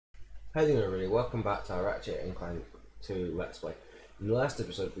How you doing everybody? Welcome back to our Ratchet and Clank 2 Let's Play. In the last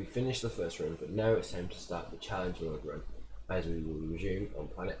episode we finished the first run, but now it's time to start the challenge mode run, as we will resume on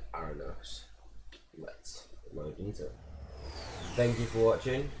planet Aranos. Let's load into it. Thank you for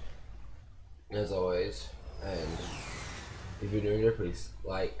watching, as always, and if you're new here, please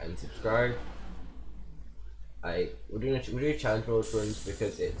like and subscribe. We're doing challenge mode runs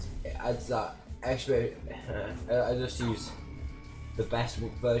because it adds that extra. I just use the best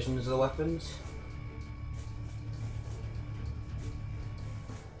versions of the weapons.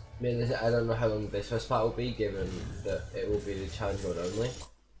 I don't know how long this first part will be, given that it will be the challenge mode only.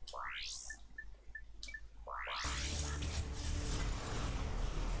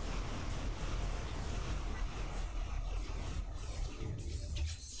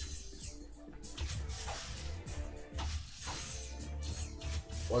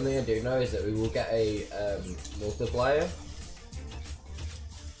 One thing I do know is that we will get a multiplier,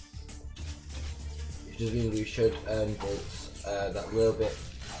 which just means we should earn bolts that little bit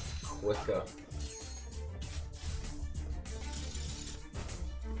quicker.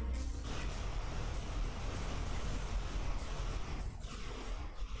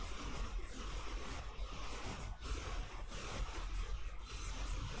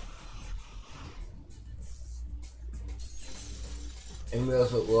 And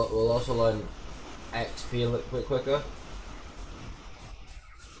we'll also learn XP a little bit quicker.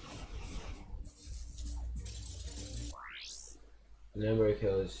 The number of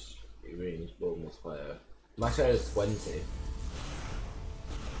kills range bolt multiplier. Max out is 20.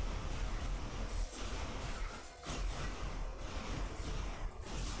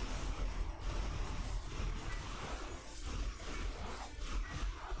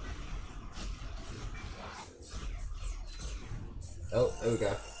 Oh, there we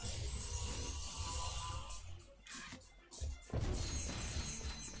go.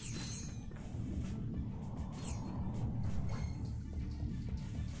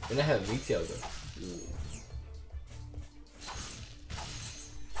 And I have meteor gun.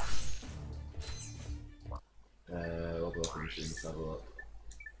 We'll go up and let's have a look.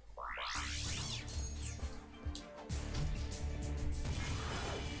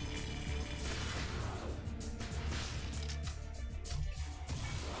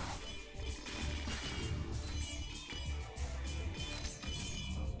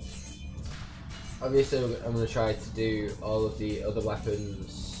 Obviously, I'm going to try to do all of the other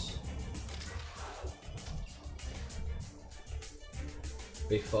weapons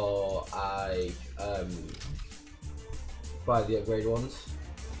before I buy the upgrade ones.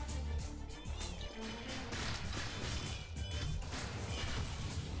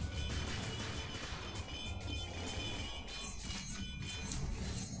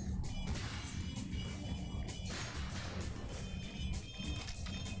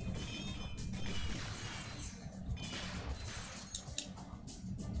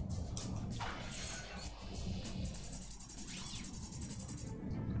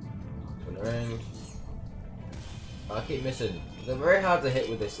 I keep missing. They're very hard to hit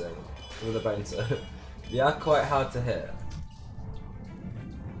with this thing, with a bouncer. They are quite hard to hit.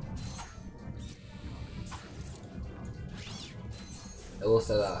 I will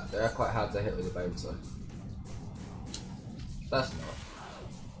say that they are quite hard to hit with a bouncer. That's not.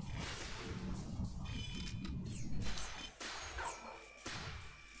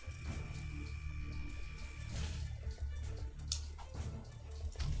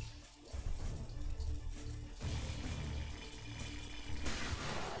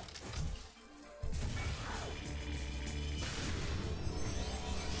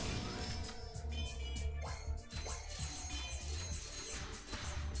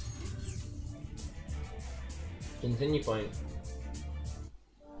 Continue point.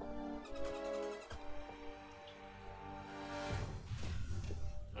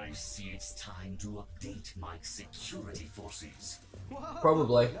 I see it's time to update my security forces. Whoa,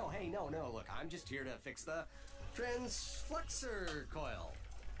 Probably. No, hey, no, look, I'm just here to fix the transflexor coil.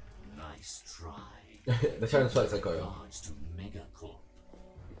 Nice try. The transflexor coil. Regards to Megacorp.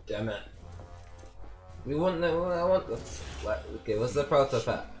 Damn it. We want the. I want the. Okay, what's the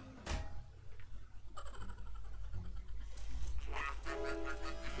prototype?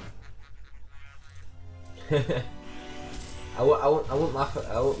 I won't laugh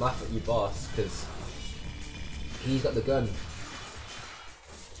at your boss because he's got the gun.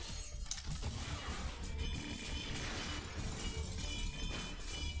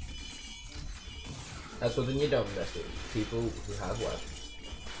 That's something you don't mess with. People who have weapons.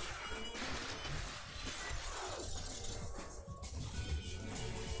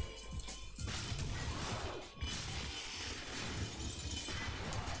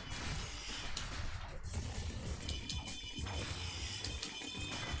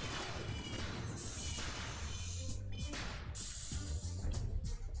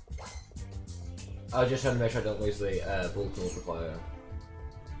 I was just trying to make sure I don't lose the bulk multiplier.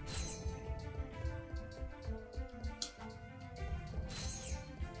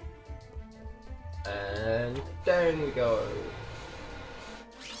 And down we go.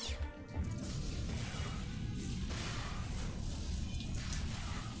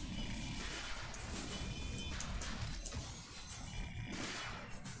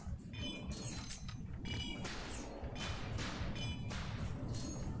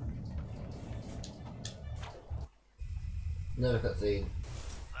 Never cutscene.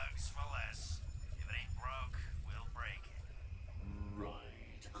 Looks for less. If it ain't broke, we'll break it.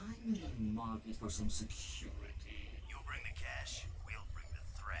 Right. I'm in the market for some security. You bring the cash, we'll bring the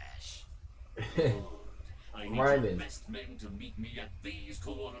thrash. Good. I need Rhyming. your best men to meet me at these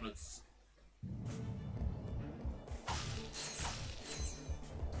coordinates.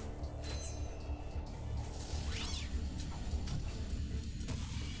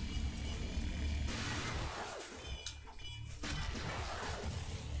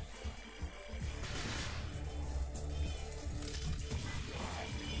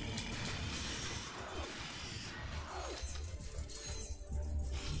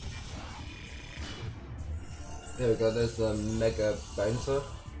 There we go, there's the mega bouncer.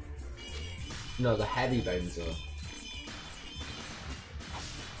 No, the heavy bouncer.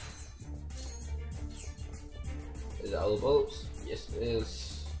 Is it all the bolts? Yes, it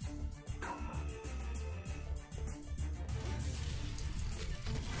is.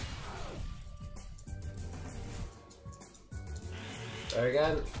 There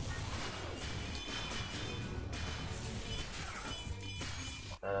again.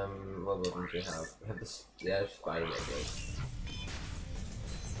 What weapons do we have? We have this, yeah, spider again.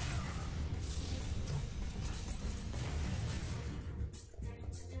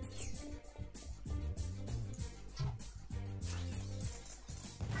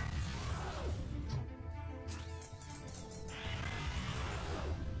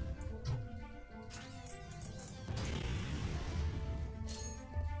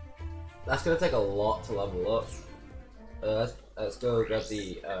 That's gonna take a lot to level up. Let's go grab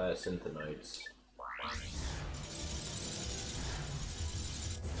the synthenoids.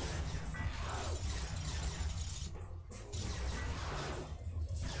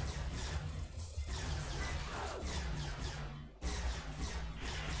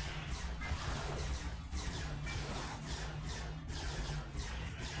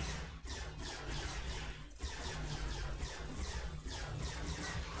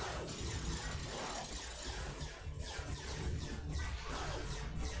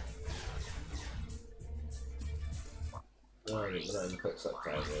 Quick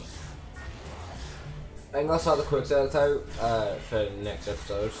subtitles. I think I'll start the quick subtitles out for next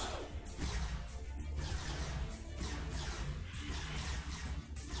episode.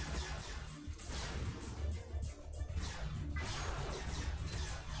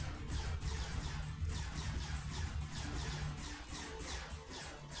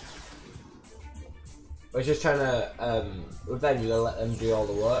 I was just trying to, with them, you gotta let them do all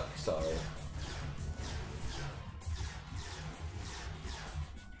the work, so.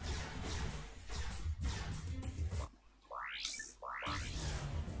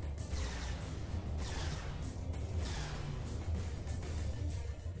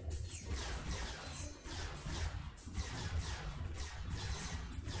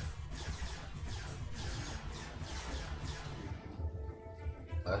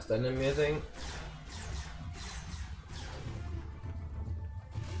 Last enemy, I think.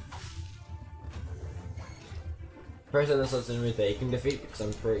 Person that's last enemy they can defeat, because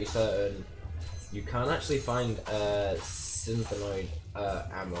I'm pretty certain you can actually find synthenoid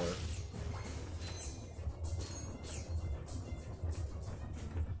ammo.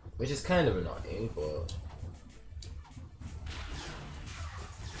 Which is kind of annoying, but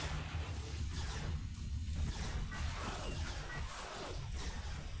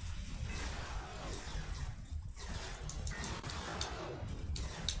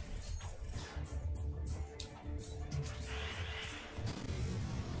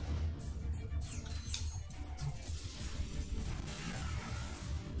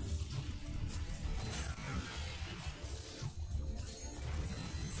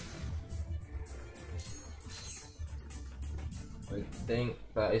I think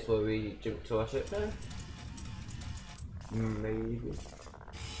that is where we jump to our ship now. Maybe.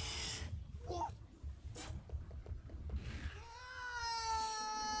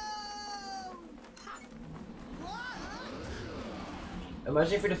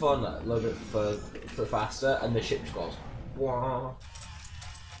 Imagine if we'd have fallen that a little bit for faster and the ship just goes, wah.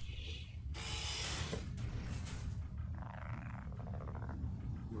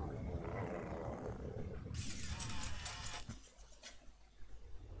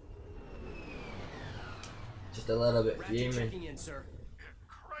 just a little bit Ratchet fuming. checking in, sir.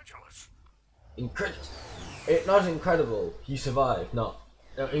 Incredulous. Incredible. Not incredible. He survived. Not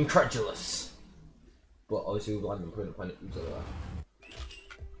incredulous. But obviously we've landed on the planet Uzala.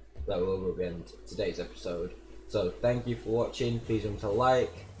 That will be the end of today's episode. So thank you for watching. Please remember to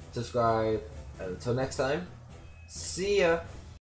like, subscribe, and until next time, see ya.